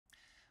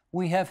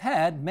We have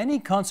had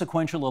many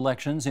consequential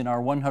elections in our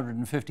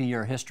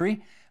 150-year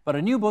history, but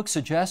a new book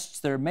suggests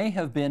there may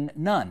have been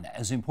none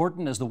as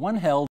important as the one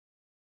held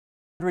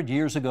 100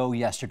 years ago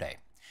yesterday.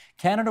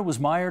 Canada was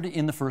mired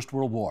in the First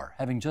World War,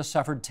 having just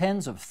suffered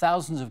tens of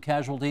thousands of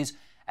casualties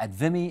at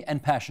Vimy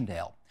and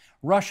Passchendaele.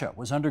 Russia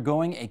was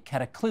undergoing a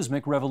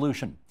cataclysmic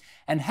revolution,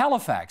 and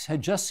Halifax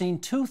had just seen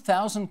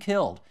 2,000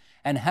 killed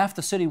and half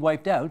the city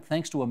wiped out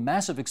thanks to a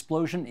massive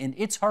explosion in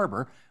its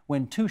harbour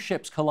when two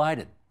ships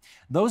collided.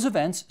 Those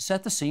events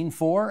set the scene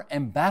for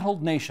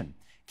Embattled Nation,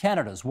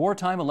 Canada's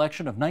wartime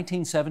election of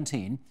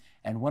 1917,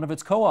 and one of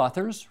its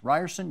co-authors,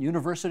 Ryerson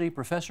University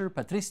professor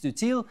Patrice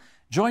Dutil,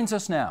 joins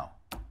us now.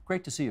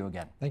 Great to see you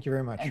again. Thank you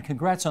very much. And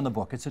congrats on the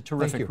book. It's a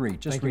terrific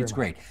read. Just reads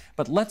great.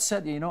 But let's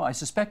set, I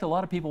suspect a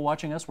lot of people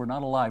watching us were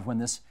not alive when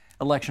this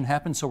election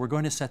happened, so we're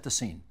going to set the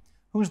scene.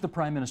 Who's the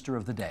Prime Minister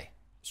of the day?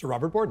 Sir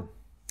Robert Borden.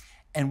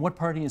 And what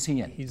party is he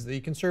in? He's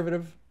the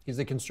Conservative. He's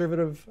the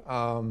Conservative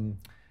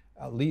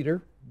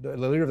leader, the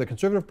leader of the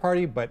Conservative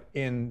Party, but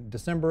in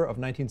December of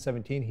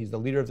 1917, he's the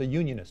leader of the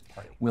Unionist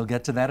Party. We'll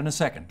get to that in a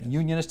second. Yes.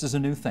 Unionist is a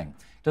new thing.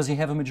 Does he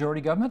have a majority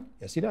government?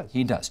 Yes, he does.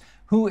 He does.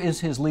 Who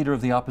is his leader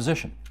of the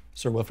opposition?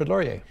 Sir Wilfrid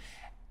Laurier.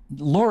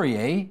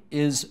 Laurier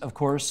is, of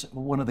course,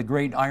 one of the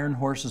great iron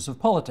horses of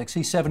politics.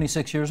 He's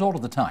 76 years old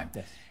at the time.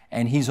 Yes.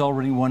 And he's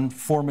already won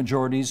 4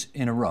 majorities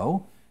in a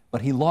row,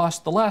 but he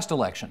lost the last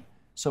election.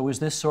 So is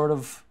this sort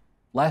of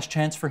last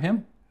chance for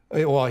him?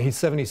 Well, he's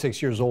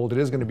 76 years old. It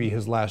is going to be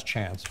his last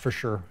chance, for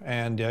sure.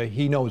 And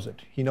he knows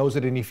it. He knows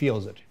it and he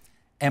feels it.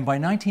 And by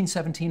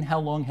 1917, how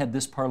long had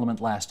this parliament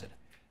lasted?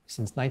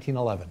 Since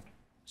 1911.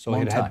 So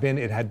it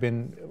had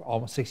been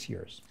almost 6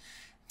 years.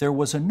 There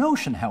was a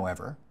notion,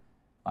 however,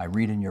 I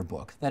read in your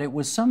book, that it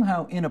was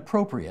somehow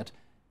inappropriate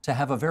to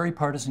have a very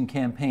partisan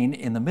campaign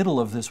in the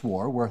middle of this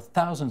war where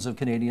thousands of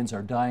Canadians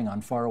are dying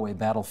on faraway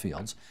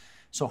battlefields.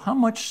 So how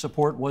much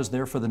support was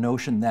there for the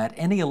notion that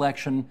any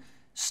election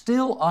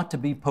still ought to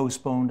be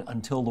postponed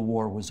until the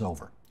war was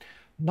over?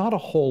 Not a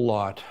whole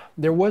lot.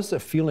 There was a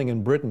feeling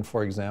in Britain,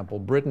 for example.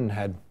 Britain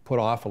had put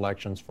off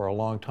elections for a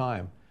long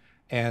time,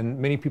 and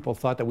many people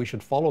thought that we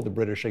should follow the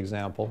British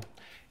example.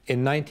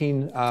 In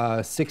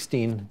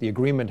 1916, the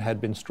agreement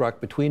had been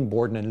struck between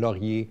Borden and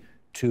Laurier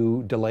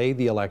to delay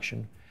the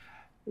election.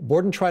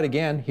 Borden tried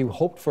again. He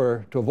hoped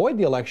to avoid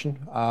the election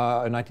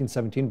in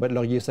 1917, but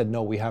Laurier said,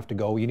 no, we have to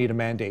go. You need a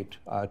mandate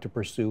to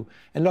pursue.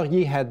 And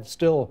Laurier had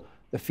still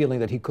the feeling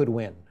that he could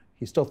win.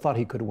 He still thought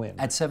he could win.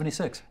 At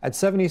 76? At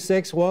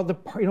 76, well,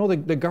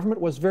 the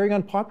government was very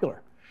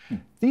unpopular.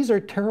 These are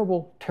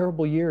terrible,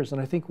 terrible years,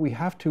 and I think we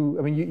have to,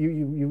 I mean,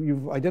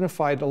 you've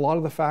identified a lot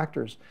of the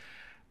factors.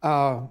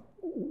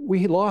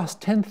 We lost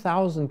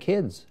 10,000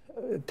 kids,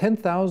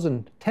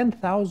 10,000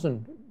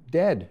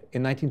 dead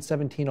in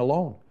 1917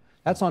 alone.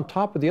 That's on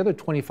top of the other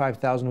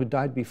 25,000 who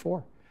died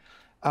before.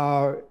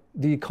 The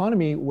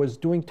economy was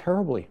doing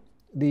terribly.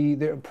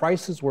 The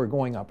prices were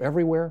going up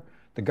everywhere.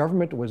 The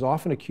government was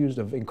often accused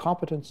of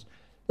incompetence.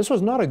 This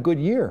was not a good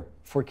year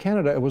for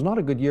Canada. It was not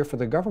a good year for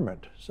the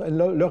government. So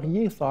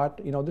Laurier thought,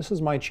 this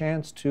is my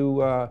chance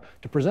to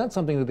present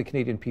something to the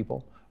Canadian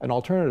people, an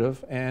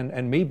alternative,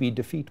 and maybe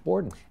defeat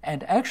Borden.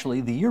 And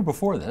actually, the year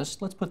before this,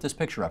 let's put this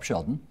picture up,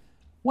 Sheldon.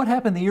 What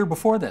happened the year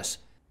before this?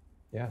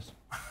 Yes.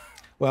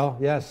 Well,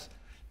 yes.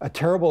 A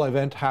terrible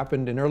event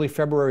happened in early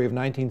February of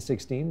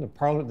 1916.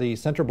 The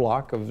center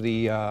block of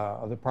the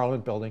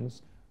Parliament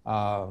buildings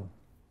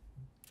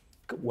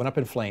went up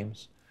in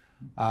flames.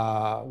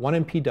 One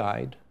MP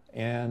died,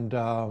 and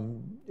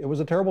it was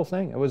a terrible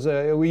thing. It was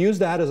we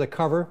used that as a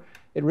cover.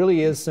 It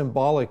really is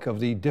symbolic of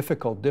the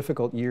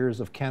difficult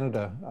years of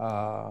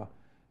Canada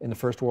in the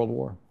First World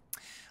War.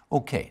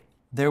 Okay.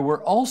 There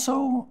were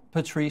also,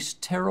 Patrice,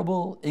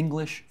 terrible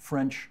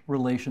English-French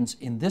relations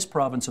in this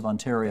province of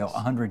Ontario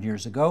 100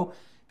 years ago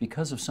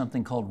because of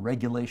something called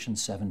Regulation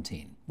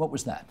 17. What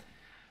was that?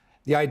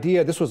 The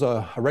idea, this was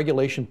a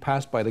regulation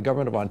passed by the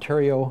government of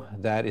Ontario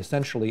that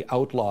essentially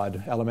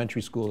outlawed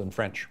elementary school in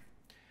French.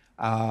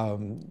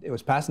 It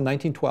was passed in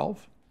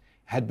 1912,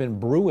 had been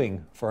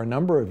brewing for a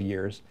number of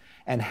years,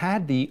 and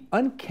had the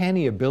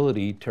uncanny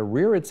ability to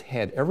rear its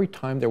head every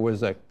time there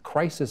was a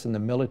crisis in the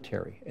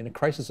military and a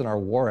crisis in our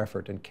war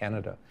effort in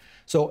Canada.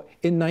 So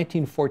in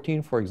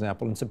 1914, for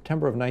example, in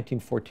September of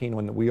 1914,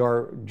 when we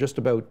are just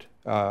about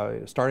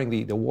starting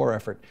the war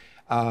effort,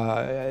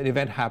 an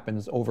event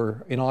happens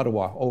in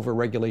Ottawa over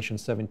Regulation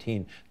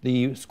 17.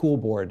 The school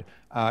board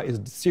is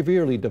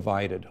severely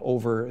divided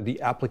over the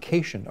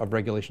application of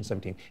Regulation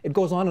 17. It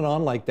goes on and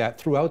on like that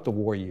throughout the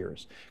war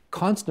years,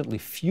 constantly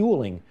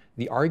fueling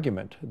the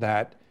argument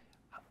that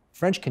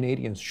French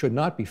Canadians should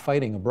not be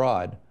fighting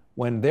abroad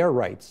when their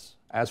rights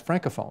as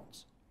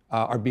Francophones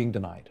are being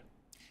denied.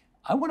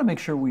 I want to make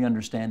sure we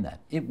understand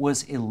that. It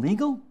was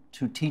illegal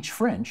to teach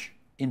French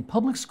in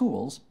public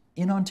schools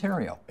in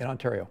Ontario. In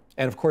Ontario.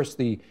 And of course,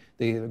 the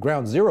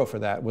ground zero for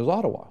that was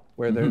Ottawa,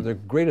 where they're the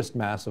greatest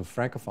mass of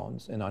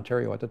Francophones in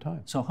Ontario at the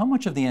time. So how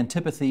much of the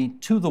antipathy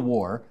to the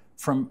war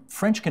from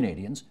French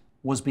Canadians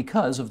was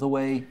because of the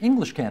way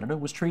English Canada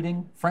was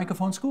treating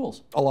Francophone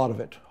schools? A lot of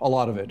it, a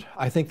lot of it.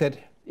 I think that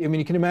I mean,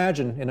 you can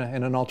imagine in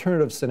an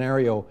alternative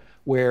scenario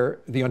where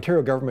the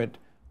Ontario government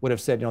would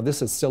have said, you know,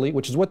 this is silly,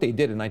 which is what they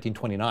did in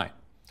 1929.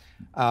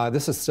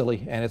 This is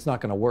silly and it's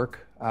not going to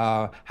work.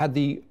 Had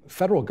the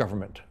federal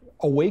government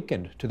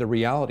awakened to the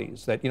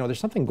realities that, you know, there's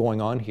something going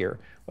on here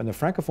when the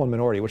Francophone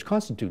minority, which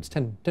constitutes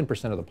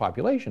 10% of the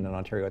population in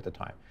Ontario at the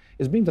time,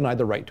 is being denied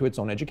the right to its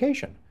own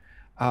education.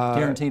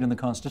 Guaranteed in the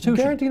Constitution.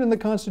 Guaranteed in the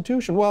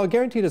Constitution. Well,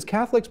 guaranteed as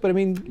Catholics, but I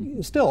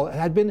mean, still,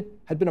 had been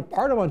a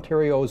part of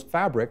Ontario's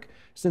fabric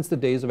since the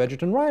days of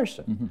Egerton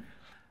Ryerson. Mm-hmm.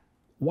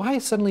 Why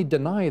suddenly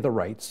deny the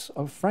rights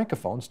of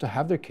Francophones to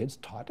have their kids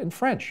taught in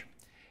French?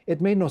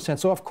 It made no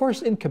sense. So, of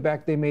course, in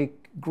Quebec, they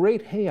make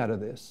great hay out of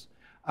this.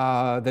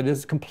 That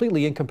is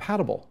completely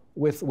incompatible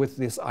with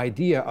this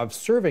idea of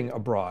serving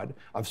abroad,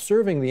 of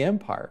serving the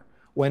empire,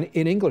 when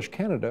in English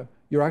Canada,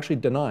 you're actually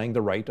denying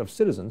the right of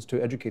citizens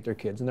to educate their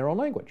kids in their own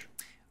language.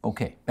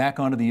 Okay, back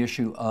onto the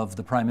issue of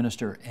the Prime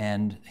Minister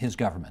and his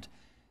government.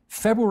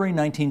 February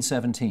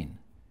 1917,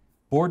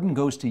 Borden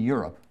goes to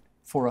Europe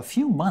for a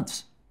few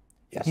months.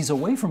 Yes. He's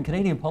away from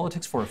Canadian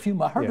politics for a few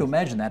months. Hard to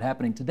imagine that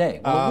happening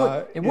today.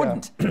 Well, it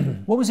wouldn't.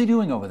 What was he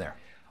doing over there?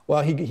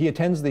 Well, he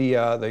attends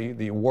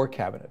the War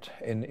Cabinet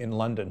in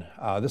London.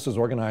 This was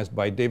organized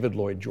by David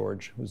Lloyd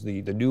George, who's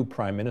the new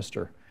Prime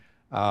Minister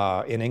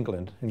in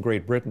England, in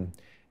Great Britain.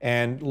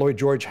 And Lloyd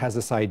George has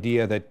this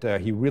idea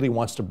that he really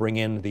wants to bring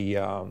in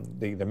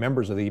the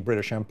members of the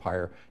British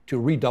Empire to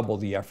redouble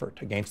the effort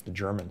against the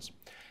Germans.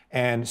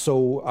 And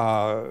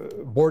so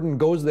Borden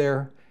goes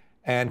there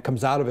and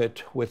comes out of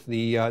it with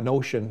the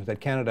notion that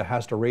Canada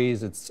has to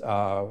raise its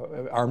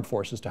armed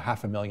forces to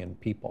 500,000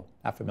 people,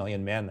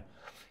 500,000 men.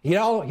 He'd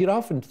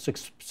often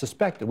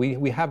suspected,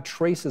 we have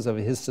traces of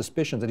his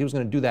suspicions that he was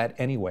going to do that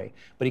anyway.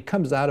 But he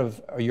comes out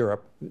of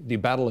Europe, the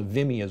Battle of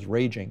Vimy is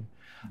raging.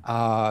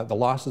 The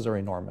losses are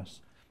enormous.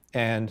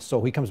 And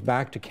so he comes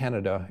back to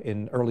Canada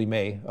in early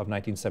May of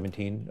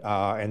 1917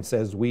 and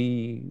says,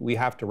 we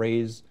have to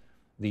raise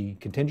the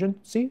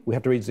contingency, we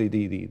have to raise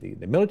the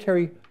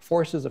military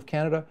forces of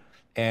Canada,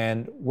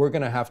 and we're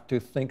going to have to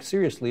think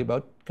seriously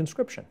about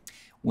conscription.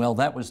 Well,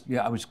 that was,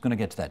 I was going to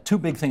get to that. Two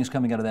big things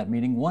coming out of that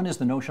meeting. One is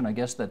the notion, I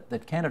guess,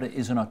 that Canada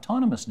is an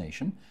autonomous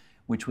nation,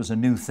 which was a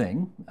new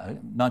thing,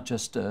 not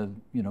just,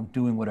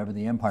 doing whatever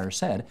the Empire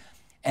said.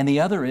 And the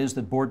other is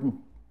that Borden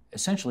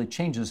essentially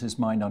changes his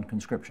mind on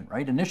conscription,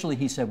 right? Initially,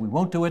 he said, we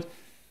won't do it.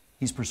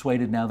 He's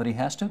persuaded now that he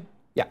has to?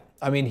 Yeah.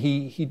 I mean,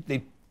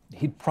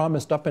 he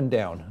promised up and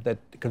down that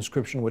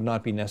conscription would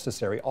not be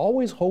necessary,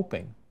 always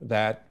hoping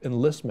that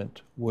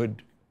enlistment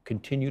would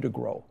continue to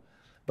grow.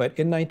 But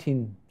in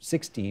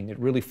 1916, it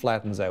really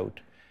flattens out,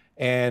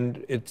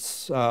 and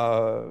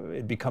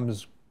it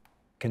becomes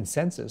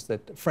consensus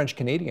that French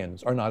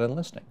Canadians are not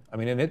enlisting. I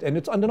mean, and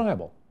it's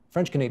undeniable.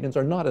 French Canadians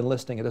are not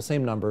enlisting at the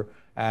same number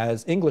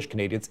as English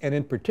Canadians, and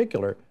in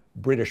particular,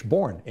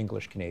 British-born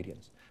English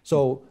Canadians.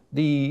 So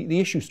the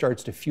issue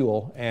starts to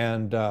fuel,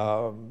 and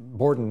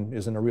Borden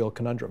is in a real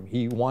conundrum.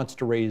 He wants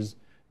to raise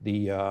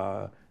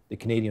the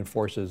Canadian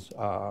forces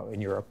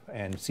in Europe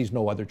and sees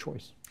no other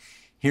choice.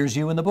 Here's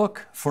you in the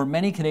book. For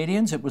many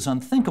Canadians, it was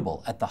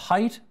unthinkable at the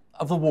height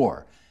of the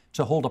war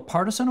to hold a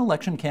partisan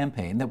election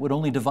campaign that would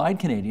only divide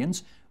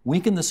Canadians,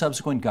 weaken the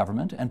subsequent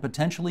government, and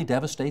potentially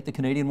devastate the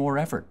Canadian war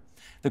effort.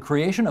 The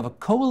creation of a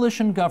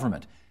coalition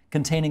government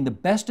containing the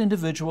best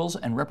individuals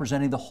and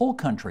representing the whole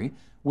country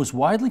was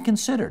widely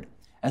considered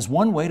as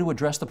one way to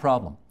address the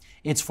problem.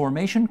 Its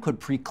formation could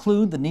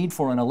preclude the need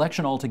for an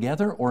election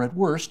altogether, or at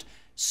worst,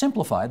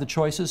 simplify the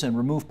choices and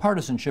remove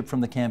partisanship from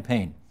the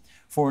campaign.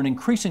 For an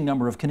increasing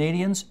number of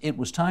Canadians, it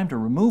was time to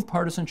remove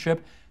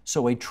partisanship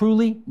so a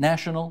truly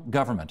national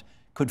government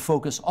could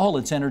focus all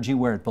its energy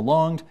where it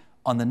belonged,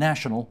 on the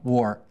national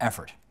war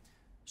effort.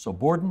 So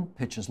Borden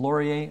pitches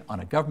Laurier on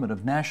a government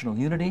of national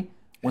unity.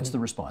 What's the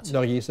response?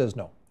 Laurier says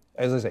no.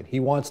 As I said, he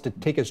wants to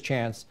take his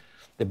chance.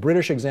 The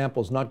British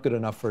example is not good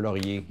enough for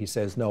Laurier. He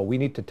says, no, we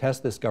need to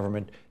test this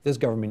government. This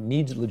government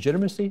needs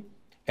legitimacy,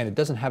 and it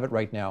doesn't have it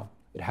right now.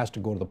 It has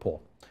to go to the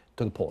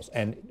polls.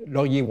 And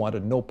Laurier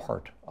wanted no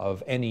part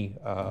of any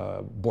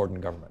Borden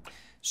government.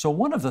 So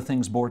one of the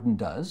things Borden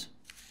does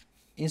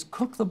is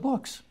cook the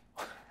books.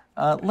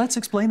 Let's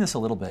explain this a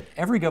little bit.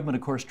 Every government,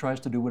 of course, tries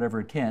to do whatever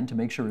it can to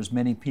make sure as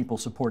many people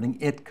supporting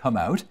it come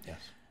out. Yes.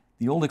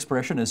 The old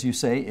expression, as you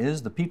say,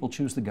 is the people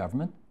choose the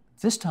government.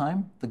 This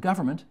time, the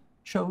government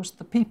chose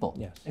the people.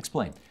 Yes.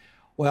 Explain.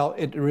 Well,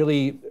 it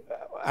really,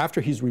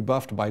 after he's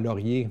rebuffed by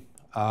Laurier,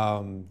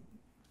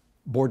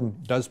 Borden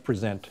does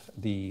present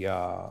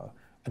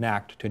an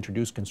act to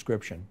introduce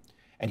conscription,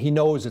 and he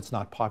knows it's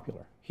not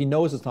popular. He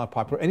knows it's not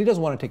popular, and he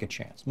doesn't want to take a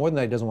chance. More than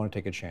that, he doesn't want to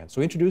take a chance.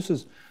 So he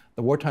introduces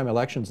the Wartime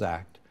Elections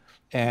Act,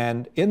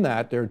 and in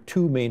that, there are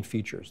two main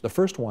features. The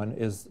first one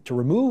is to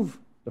remove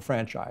the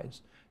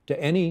franchise to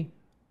any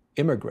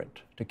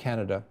immigrant to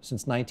Canada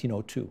since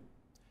 1902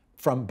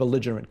 from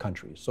belligerent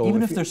countries. So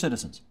even if they're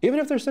citizens? Even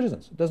if they're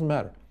citizens, it doesn't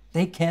matter.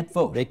 They can't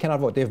vote. They cannot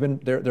vote.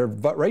 Their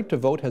right to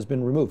vote has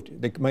been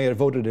removed. They may have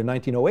voted in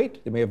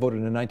 1908. They may have voted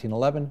in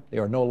 1911. They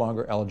are no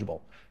longer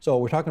eligible. So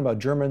we're talking about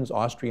Germans,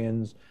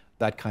 Austrians,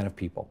 that kind of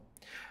people.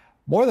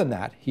 More than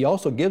that, he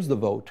also gives the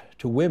vote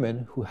to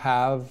women who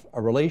have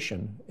a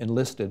relation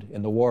enlisted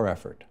in the war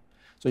effort.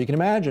 So you can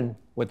imagine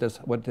what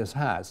this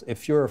has.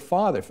 If you're a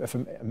father, if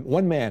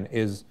one man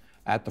is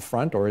at the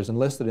front or is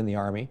enlisted in the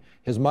army,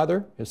 his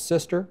mother, his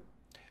sister,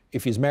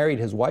 if he's married,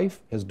 his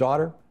wife, his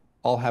daughter,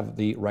 all have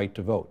the right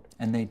to vote.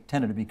 And they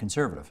tended to be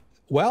conservative.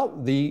 Well,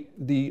 the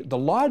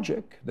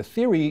logic, the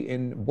theory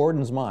in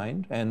Borden's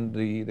mind and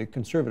the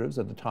conservatives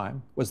at the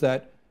time was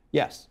that,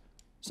 yes,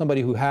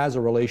 somebody who has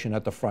a relation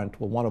at the front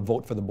will want to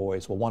vote for the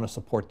boys, will want to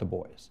support the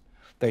boys.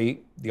 The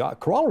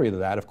corollary to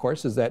that, of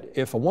course, is that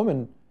if a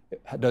woman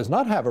does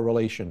not have a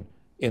relation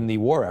in the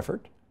war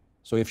effort,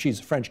 so if she's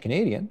French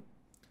Canadian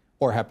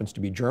or happens to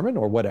be German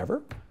or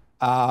whatever,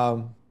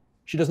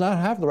 she does not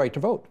have the right to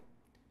vote.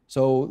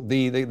 So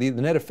the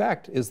net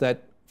effect is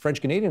that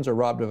French Canadians are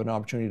robbed of an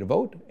opportunity to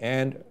vote,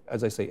 and,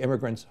 as I say,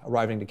 immigrants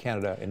arriving to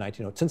Canada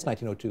since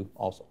 1902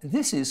 also.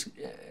 This is,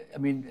 I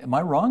mean, am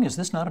I wrong? Is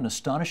this not an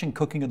astonishing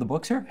cooking of the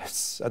books here?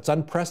 It's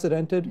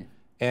unprecedented,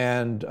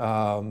 and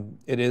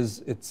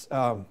it's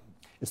the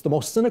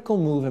most cynical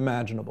move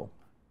imaginable,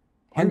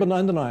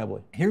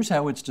 undeniably. Here's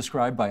how it's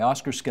described by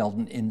Oscar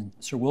Skelton in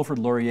Sir Wilfrid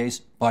Laurier's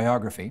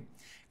biography,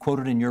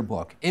 quoted in your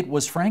book. It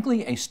was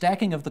frankly a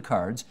stacking of the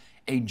cards,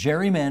 a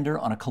gerrymander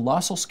on a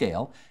colossal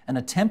scale, an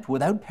attempt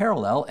without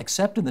parallel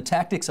except in the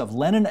tactics of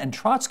Lenin and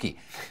Trotsky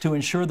to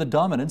ensure the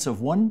dominance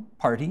of one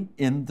party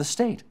in the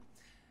state.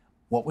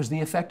 What was the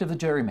effect of the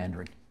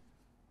gerrymandering?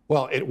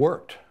 Well, it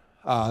worked.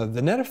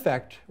 The net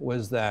effect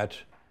was that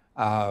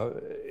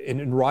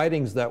in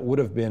ridings that would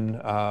have been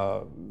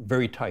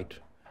very tight,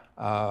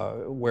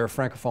 where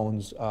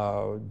Francophones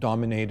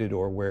dominated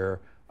or where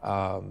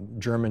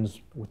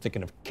Germans were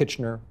thinking of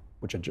Kitchener,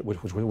 which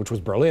was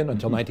Berlin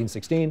until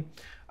 1916.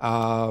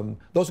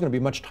 Those are going to be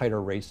much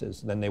tighter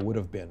races than they would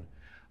have been.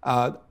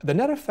 The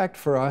net effect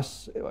for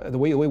us, the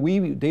way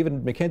we,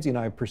 David Mackenzie and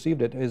I,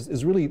 perceived it,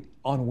 is really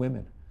on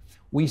women.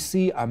 We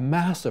see a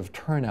massive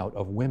turnout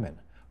of women,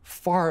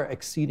 far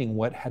exceeding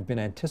what had been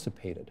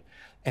anticipated.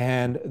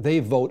 And they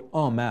vote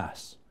en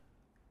masse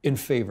in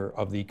favor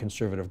of the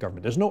conservative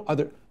government. There's no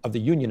other, of the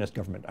unionist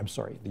government, I'm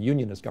sorry, the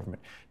unionist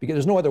government, because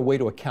there's no other way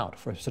to account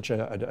for such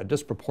a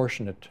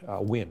disproportionate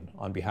win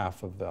on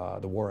behalf of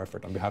the war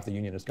effort, on behalf of the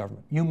unionist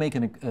government. You make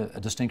a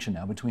distinction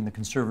now between the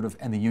conservative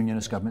and the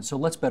unionist government, so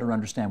let's better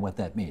understand what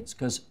that means.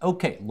 Because,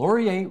 okay,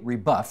 Laurier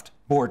rebuffed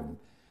Borden,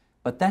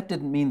 but that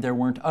didn't mean there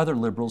weren't other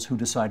liberals who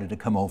decided to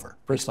come over.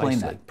 Precisely,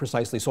 Explain that.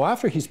 Precisely. So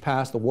after he's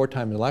passed the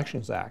Wartime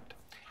Elections Act,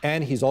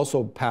 and he's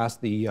also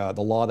passed the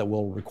law that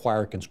will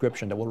require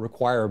conscription, that will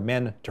require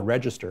men to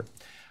register,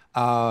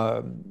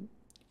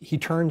 he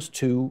turns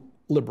to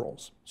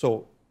liberals.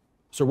 So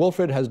Sir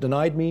Wilfrid has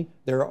denied me.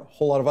 There are a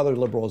whole lot of other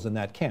liberals in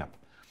that camp.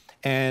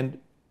 And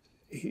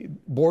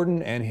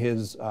Borden and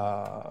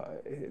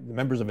the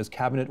members of his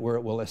cabinet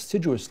will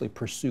assiduously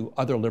pursue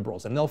other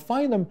liberals. And they'll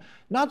find them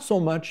not so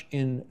much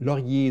in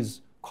Laurier's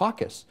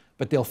caucus,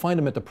 but they'll find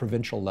them at the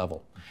provincial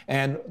level.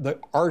 And the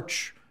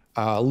arch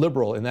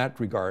liberal in that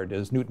regard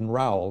is Newton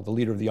Rowell, the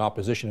leader of the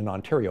opposition in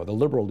Ontario, the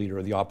liberal leader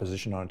of the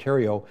opposition in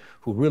Ontario,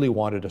 who really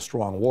wanted a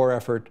strong war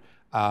effort.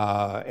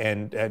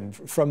 And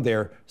from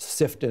there,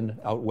 Sifton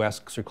out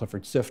west, Sir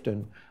Clifford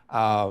Sifton,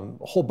 a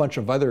whole bunch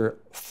of other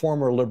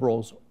former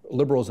liberals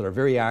that are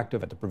very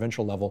active at the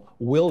provincial level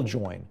will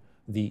join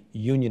the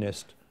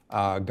unionist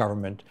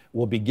government,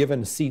 will be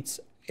given seats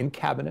in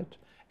cabinet,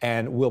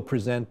 and will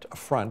present a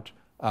front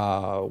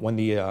when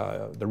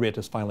the writ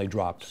is finally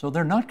dropped. So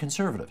they're not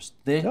conservatives.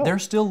 They're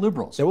still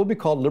liberals. They will be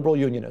called liberal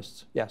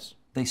unionists, yes.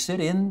 They sit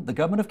in the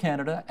government of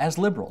Canada as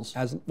liberals.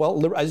 As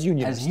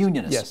unionists. As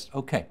unionists. Yes.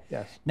 Okay.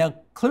 Yes. Now,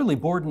 clearly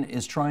Borden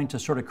is trying to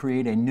sort of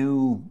create a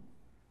new,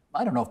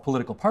 I don't know if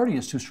political party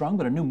is too strong,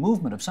 but a new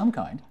movement of some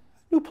kind.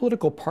 New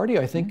political party,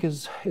 I think,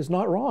 is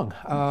not wrong.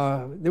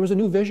 There was a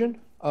new vision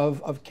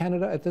of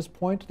Canada at this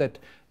point, that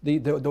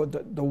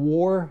the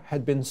war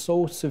had been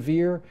so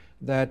severe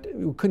that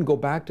we couldn't go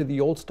back to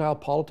the old style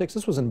politics.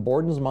 This was in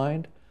Borden's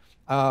mind.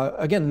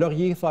 Again,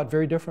 Laurier thought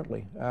very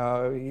differently.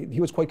 He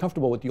was quite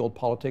comfortable with the old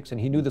politics,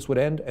 and he knew this would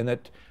end, and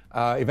that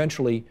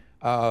eventually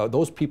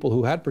those people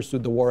who had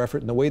pursued the war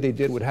effort in the way they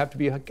did would have to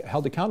be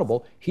held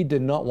accountable. He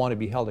did not want to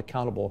be held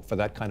accountable for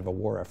that kind of a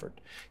war effort.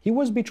 He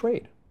was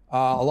betrayed.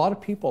 A lot of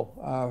people,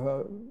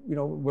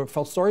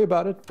 felt sorry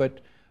about it,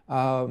 but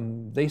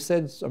they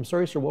said, "I'm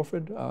sorry, Sir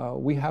Wilfrid,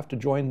 we have to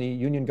join the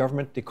Union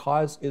government. The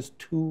cause is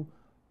too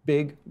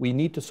big. We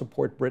need to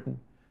support Britain,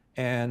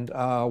 and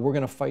we're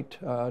going to fight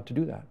to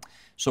do that."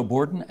 So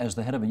Borden, as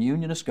the head of a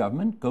unionist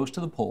government, goes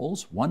to the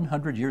polls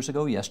 100 years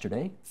ago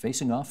yesterday,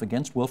 facing off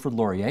against Wilfrid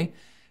Laurier.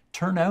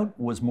 Turnout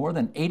was more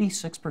than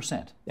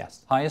 86%.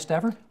 Yes. Highest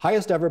ever?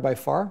 Highest ever by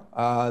far.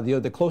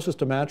 The closest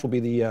to match will be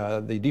the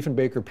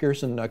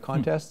Diefenbaker-Pearson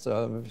contests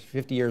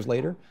 50 years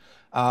later.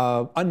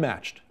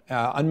 Unmatched.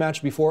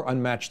 Unmatched before,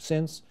 unmatched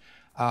since.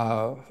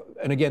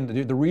 And again,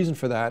 the reason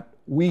for that,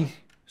 we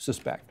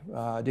suspect,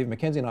 David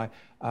Mackenzie and I,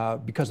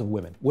 because of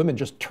women. Women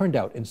just turned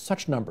out in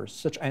such numbers,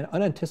 such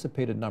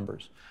unanticipated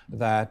numbers,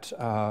 that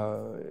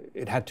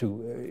it had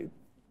to,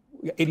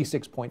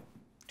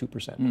 86.2%,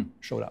 2%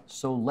 showed up.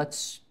 So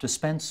let's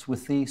dispense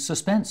with the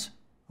suspense.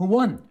 Who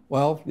won?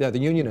 Well, yeah, the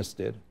Unionists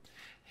did.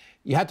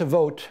 You had to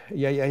vote.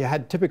 You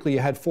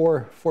had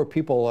four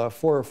people,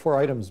 four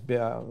items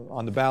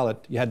on the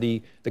ballot. You had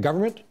the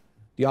government,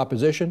 the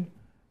opposition,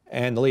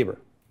 and the Labour,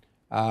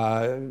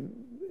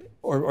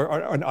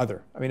 or an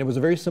other. I mean, it was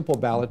a very simple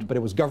ballot, but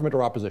it was government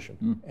or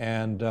opposition.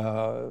 And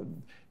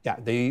yeah,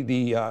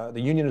 the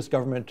Unionist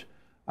government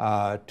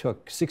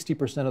took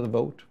 60% of the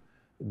vote.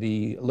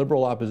 The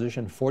Liberal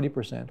opposition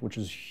 40%, which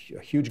is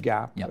a huge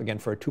gap. Again,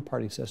 for a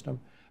two-party system,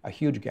 a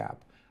huge gap.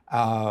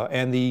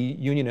 And the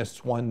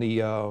Unionists won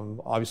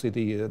obviously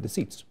the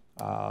seats,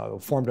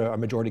 formed a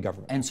majority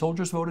government. And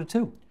soldiers voted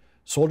too.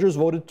 Soldiers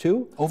voted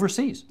too.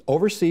 Overseas.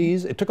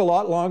 Overseas. It took a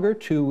lot longer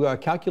to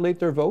calculate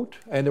their vote,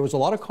 and there was a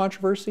lot of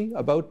controversy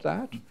about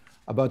that,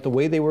 about the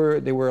way they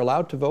were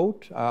allowed to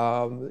vote.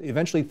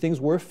 Eventually,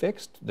 things were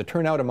fixed. The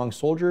turnout among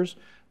soldiers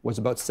was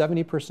about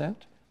 70%.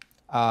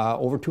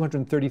 Over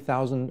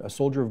 230,000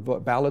 soldier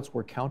ballots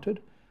were counted.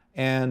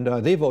 And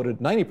they voted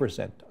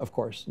 90%, of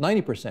course,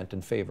 90%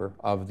 in favor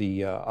of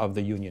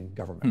the Union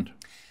government.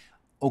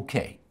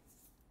 Okay.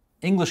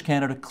 English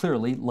Canada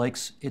clearly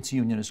likes its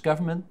Unionist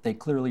government. They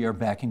clearly are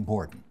backing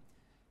Borden.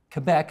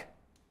 Quebec,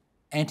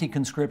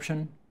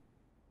 anti-conscription,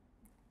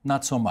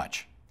 not so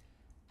much.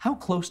 How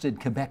close did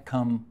Quebec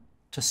come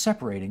to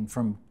separating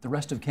from the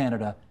rest of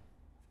Canada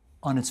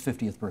on its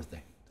 50th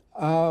birthday?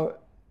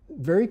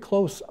 Very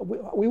close.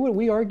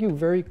 We argue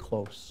very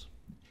close,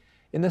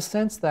 in the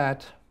sense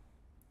that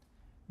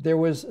there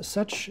was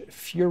such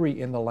fury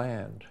in the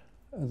land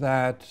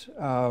that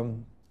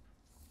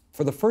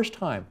for the first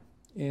time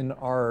in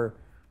our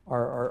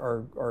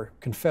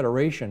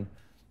confederation,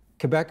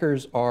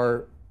 Quebecers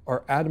are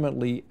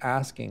adamantly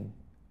asking,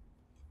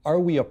 are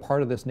we a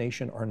part of this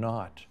nation or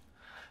not?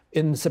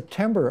 In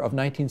September of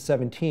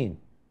 1917,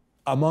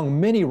 among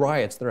many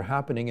riots that are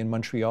happening in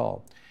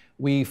Montreal,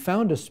 we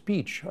found a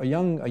speech. A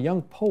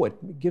young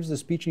poet gives a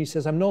speech and he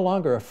says, I'm no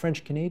longer a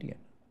French Canadian.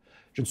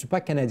 Je ne suis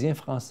pas Canadien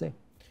français.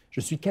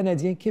 Je suis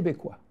Canadien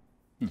québécois.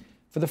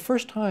 For the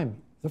first time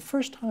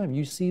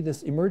you see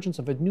this emergence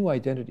of a new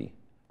identity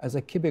as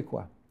a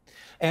Québécois.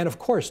 And of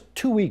course,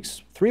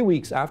 3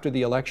 weeks after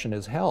the election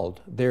is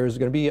held, there's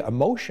going to be a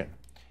motion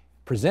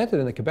presented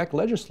in the Quebec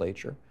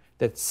legislature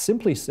that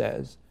simply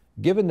says,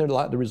 given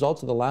the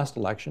results of the last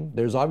election,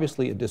 there's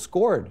obviously a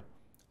discord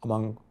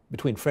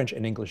between French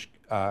and English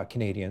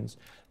Canadians,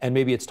 and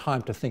maybe it's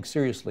time to think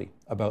seriously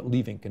about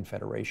leaving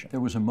Confederation. There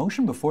was a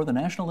motion before the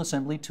National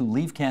Assembly to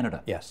leave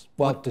Canada. Yes,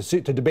 well,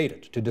 to debate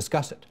it, to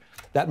discuss it.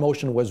 That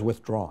motion was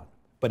withdrawn,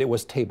 but it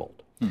was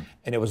tabled.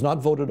 And it was not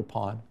voted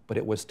upon, but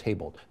it was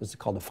tabled. This is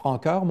called the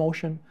Francoeur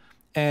motion,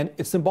 and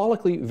it's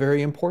symbolically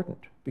very important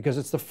because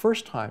it's the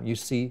first time you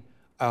see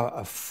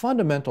a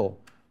fundamental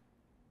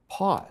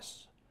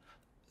pause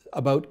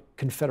about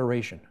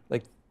Confederation.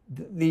 Like,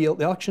 the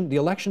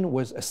election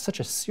was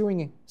such a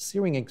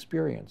searing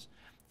experience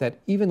that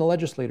even the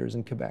legislators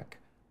in Quebec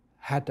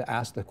had to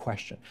ask the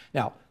question.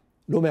 Now,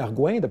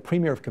 Laumerguin, the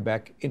Premier of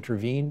Quebec,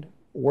 intervened,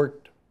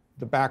 worked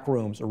the back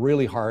rooms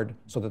really hard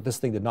so that this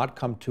thing did not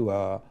come to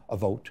a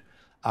vote,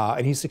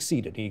 and he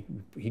succeeded.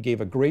 He gave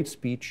a great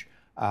speech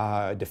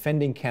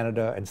defending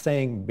Canada and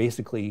saying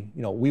basically,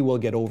 we will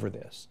get over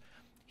this.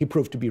 He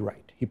proved to be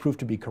right. He proved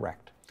to be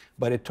correct.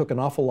 But it took an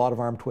awful lot of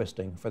arm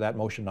twisting for that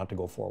motion not to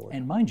go forward.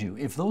 And mind you,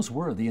 if those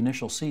were the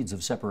initial seeds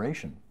of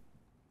separation,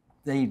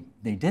 they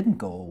didn't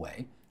go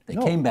away. They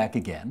came back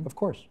again. Of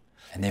course.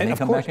 And they may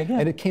come back again.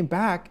 And it came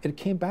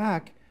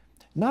back,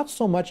 not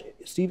so much,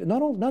 Steve,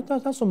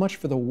 not so much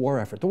for the war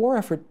effort. The war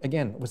effort,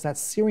 again, was that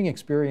searing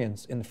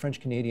experience in the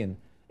French-Canadian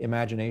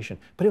imagination.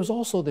 But it was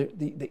also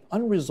the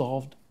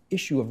unresolved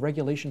issue of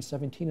Regulation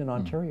 17 in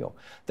Ontario.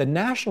 The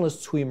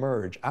nationalists who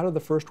emerge out of the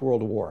First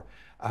World War,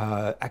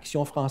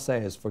 Action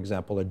Française, for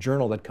example, a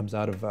journal that comes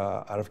out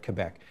of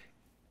Quebec,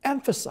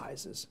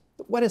 emphasizes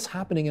what is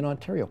happening in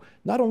Ontario.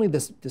 Not only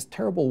this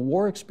terrible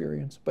war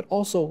experience, but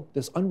also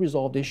this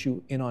unresolved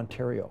issue in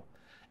Ontario.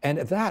 And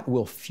that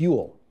will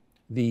fuel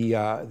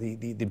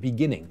the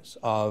beginnings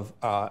of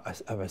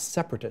a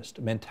separatist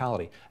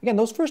mentality. Again,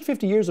 those first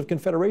 50 years of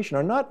Confederation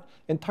are not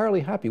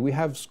entirely happy. We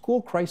have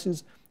school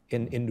crises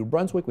in New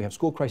Brunswick, we have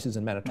school crises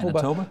in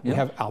Manitoba, we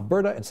have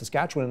Alberta and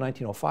Saskatchewan in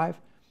 1905,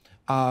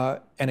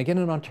 and again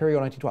in Ontario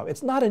in 1912.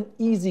 It's not an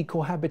easy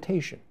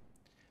cohabitation,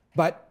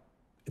 but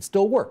it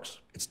still works.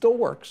 It still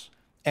works.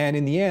 And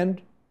in the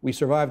end, we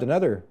survived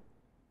another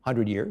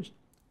 100 years,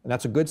 and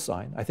that's a good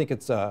sign. I think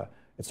it's a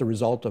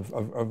result of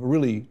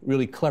really,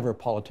 really clever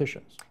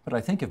politicians. But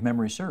I think if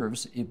memory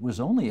serves, it was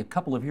only a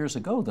couple of years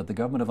ago that the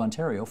government of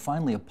Ontario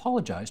finally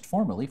apologized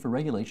formally for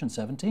Regulation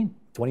 17.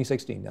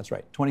 2016, that's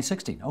right.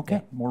 2016, okay,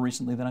 yeah. More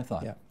recently than I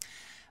thought. Yeah.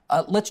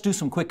 Let's do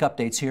some quick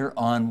updates here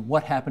on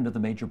what happened to the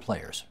major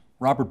players.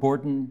 Robert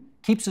Borden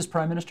keeps his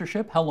prime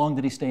ministership. How long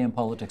did he stay in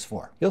politics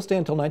for? He'll stay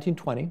until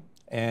 1920.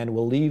 And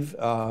we'll leave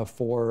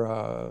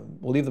we'll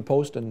leave the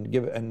post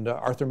and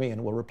Arthur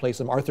Meehan will replace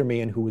him. Arthur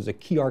Meehan, who was a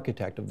key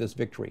architect of this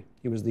victory.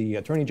 He was the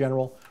Attorney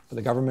General for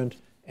the government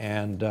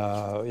and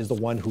is the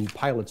one who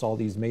pilots all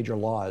these major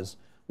laws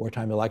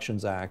Wartime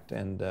Elections Act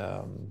and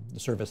the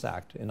Service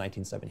Act in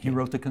 1917. He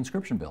wrote the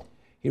conscription bill.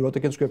 He wrote the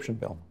conscription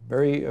bill.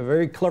 A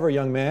very clever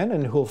young man,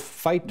 and who'll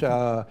fight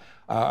a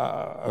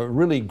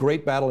really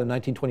great battle in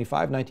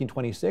 1925,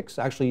 1926.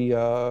 Actually,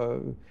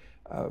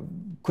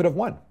 could have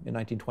won in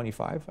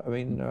 1925. I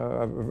mean,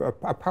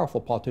 a powerful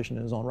politician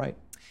in his own right.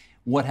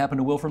 What happened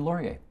to Wilfrid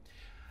Laurier?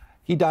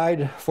 He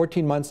died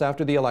 14 months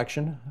after the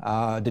election,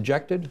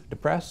 dejected,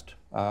 depressed.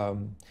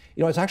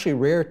 You know, it's actually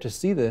rare to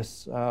see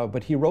this,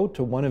 but he wrote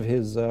to one of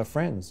his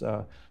friends,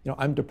 you know,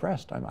 I'm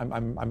depressed.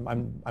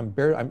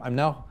 I'm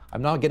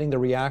now getting the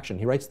reaction.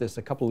 He writes this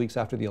a couple of weeks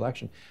after the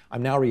election.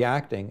 I'm now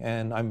reacting,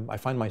 and I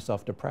find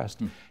myself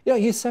depressed. You know,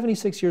 he's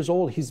 76 years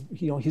old. He's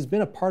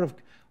been a part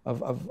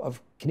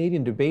of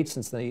Canadian debate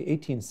since the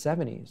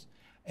 1870s,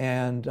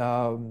 and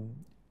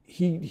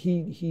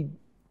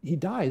he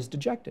dies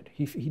dejected.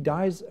 He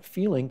dies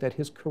feeling that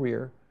his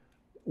career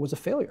was a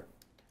failure,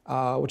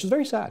 which is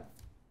very sad.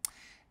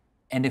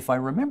 And if I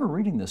remember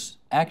reading this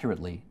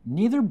accurately,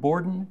 neither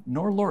Borden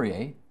nor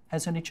Laurier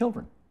has any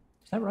children.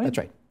 Is that right? That's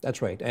right.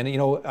 That's right. And you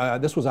know,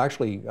 this was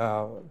actually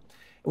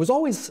it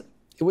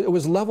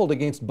was leveled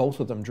against both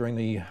of them during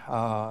the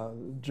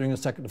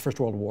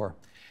First World War.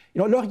 You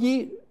know,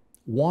 Laurier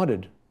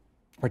wanted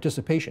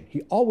participation.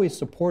 He always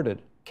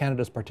supported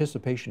Canada's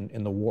participation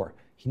in the war.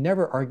 He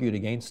never argued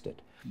against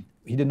it.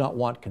 He did not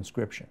want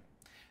conscription.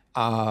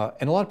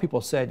 And a lot of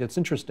people said it's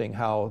interesting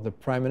how the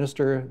Prime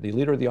Minister, the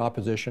Leader of the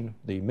Opposition,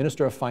 the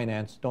Minister of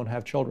Finance don't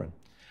have children.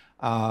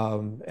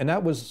 And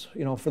that was,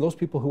 you know, for those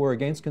people who were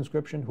against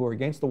conscription, who were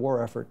against the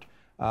war effort,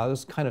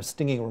 this kind of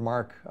stinging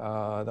remark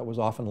that was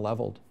often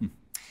leveled.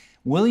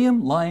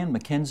 William Lyon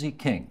Mackenzie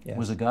King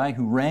was a guy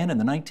who ran in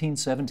the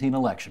 1917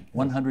 election,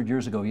 100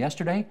 years ago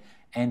yesterday,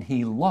 and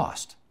he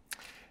lost.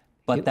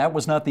 But that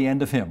was not the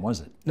end of him,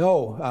 was it?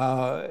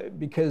 No,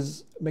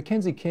 because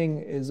Mackenzie King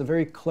is a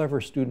very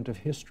clever student of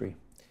history.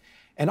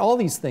 And all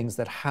these things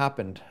that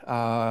happened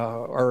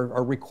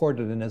are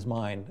recorded in his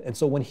mind. And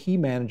so when he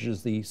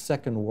manages the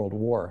Second World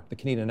War, the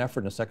Canadian effort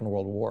in the Second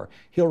World War,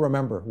 he'll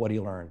remember what he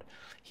learned.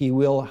 He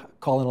will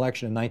call an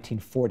election in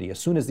 1940, as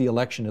soon as the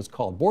election is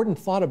called. Borden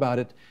thought about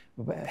it,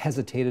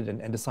 hesitated,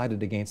 and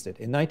decided against it.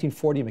 In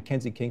 1940,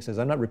 Mackenzie King says,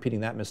 I'm not repeating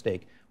that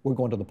mistake. We're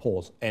going to the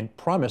polls, and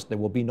promised there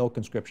will be no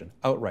conscription,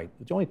 outright.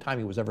 It's the only time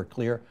he was ever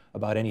clear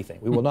about anything.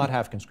 We will not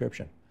have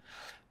conscription.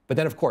 But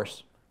then, of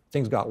course,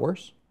 things got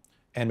worse,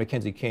 and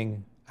Mackenzie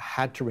King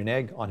had to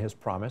renege on his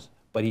promise,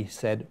 but he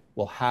said,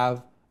 we'll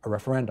have a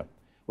referendum,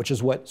 which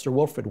is what Sir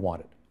Wilfrid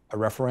wanted, a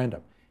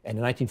referendum. And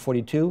in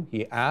 1942,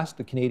 he asked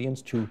the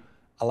Canadians to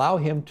allow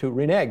him to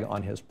renege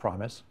on his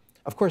promise.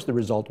 Of course, the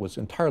result was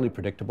entirely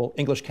predictable.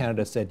 English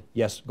Canada said,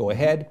 yes, go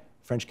ahead.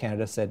 French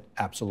Canada said,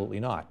 absolutely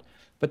not.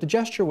 But the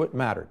gesture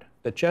mattered.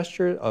 The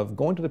gesture of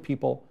going to the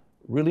people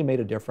really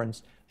made a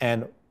difference,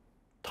 and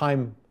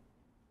time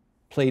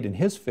played in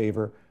his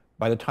favor.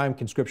 By the time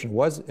conscription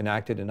was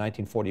enacted in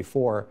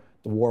 1944,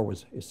 the war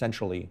was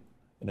essentially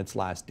in its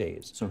last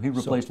days. So he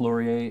replaced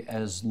Laurier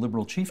as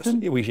Liberal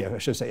chieftain? I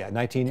should say, yeah. In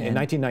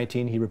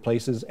 1919, he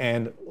replaces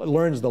and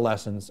learns the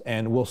lessons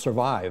and will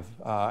survive.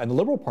 And the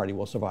Liberal Party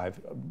will survive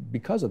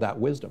because of that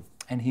wisdom.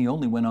 And he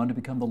only went on to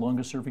become the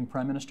longest-serving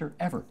Prime Minister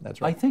ever.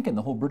 That's right. I think in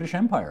the whole British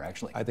Empire,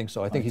 actually. I think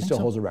so. I think he still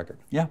holds a record.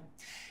 Yeah.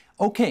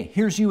 Okay,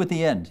 here's you at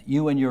the end,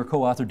 you and your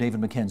co-author David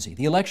Mackenzie.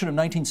 The election of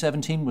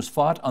 1917 was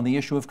fought on the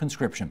issue of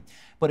conscription,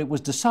 but it was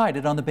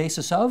decided on the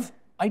basis of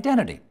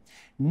identity.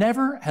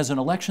 Never has an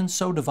election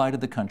so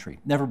divided the country.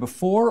 Never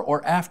before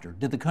or after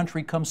did the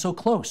country come so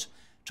close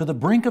to the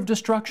brink of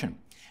destruction.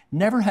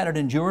 Never had it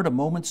endured a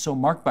moment so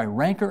marked by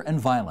rancor and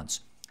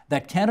violence.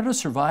 That Canada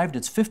survived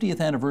its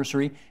 50th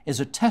anniversary is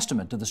a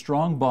testament to the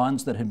strong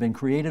bonds that had been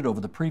created over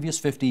the previous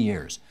 50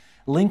 years.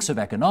 Links of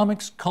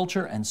economics,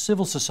 culture, and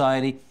civil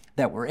society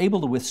that were able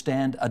to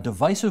withstand a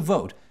divisive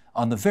vote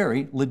on the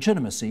very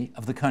legitimacy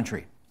of the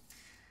country.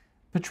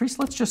 Patrice,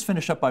 let's just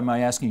finish up by my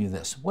asking you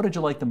this. What did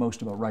you like the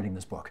most about writing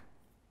this book?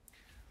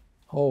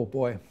 Oh,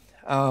 boy.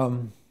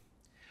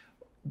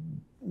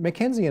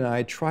 Mackenzie and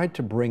I tried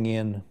to bring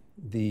in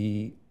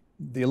the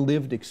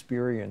lived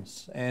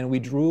experience, and we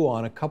drew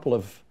on a couple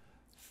of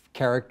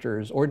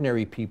characters,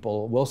 ordinary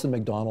people, Wilson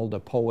MacDonald, a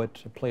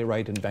poet, a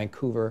playwright in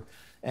Vancouver,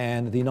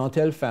 and the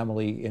Nantel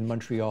family in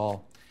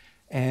Montreal.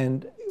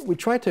 And we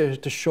tried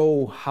to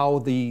show how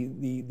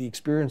the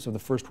experience of the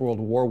First World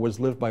War was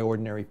lived by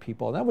ordinary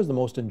people. And that was the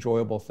most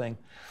enjoyable thing.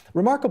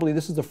 Remarkably,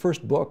 this is the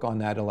first book on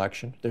that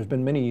election. There's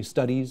been many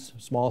studies,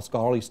 small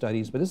scholarly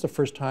studies, but this is the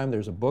first time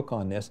there's a book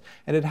on this.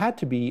 And it had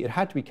to be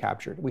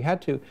captured. We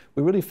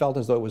really felt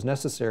as though it was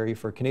necessary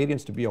for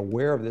Canadians to be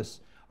aware of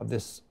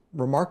this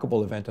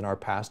remarkable event in our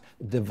past,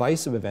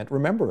 divisive event,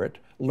 remember it,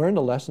 learn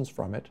the lessons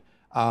from it.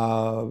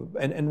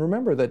 And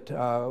remember that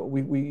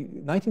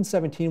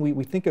 1917,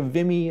 we think of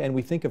Vimy and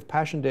we think of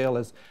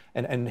Passchendaele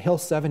and Hill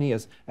 70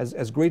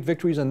 as great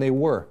victories, and they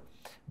were.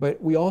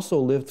 But we also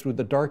lived through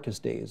the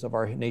darkest days of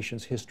our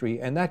nation's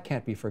history, and that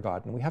can't be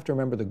forgotten. We have to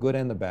remember the good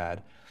and the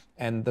bad.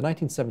 And the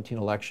 1917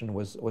 election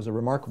was a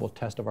remarkable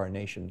test of our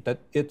nation. That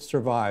it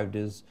survived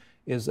is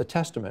a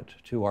testament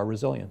to our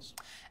resilience.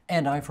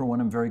 And I, for one,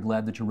 am very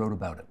glad that you wrote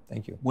about it.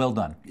 Thank you. Well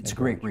done. It's a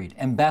great read.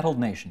 Embattled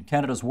Nation,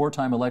 Canada's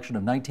Wartime Election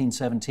of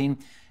 1917.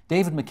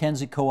 David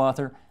Mackenzie,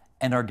 co-author,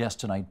 and our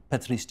guest tonight,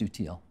 Patrice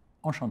Dutil.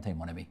 Enchanté,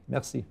 mon ami.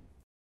 Merci.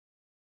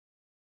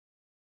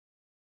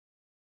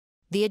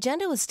 The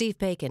Agenda with Steve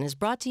Paikin is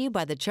brought to you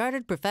by the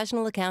Chartered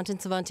Professional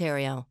Accountants of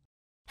Ontario,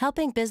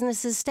 helping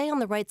businesses stay on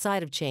the right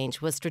side of change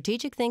with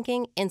strategic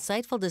thinking,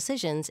 insightful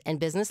decisions, and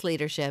business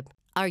leadership.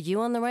 Are you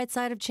on the right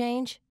side of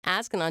change?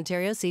 Ask an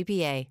Ontario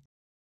CPA.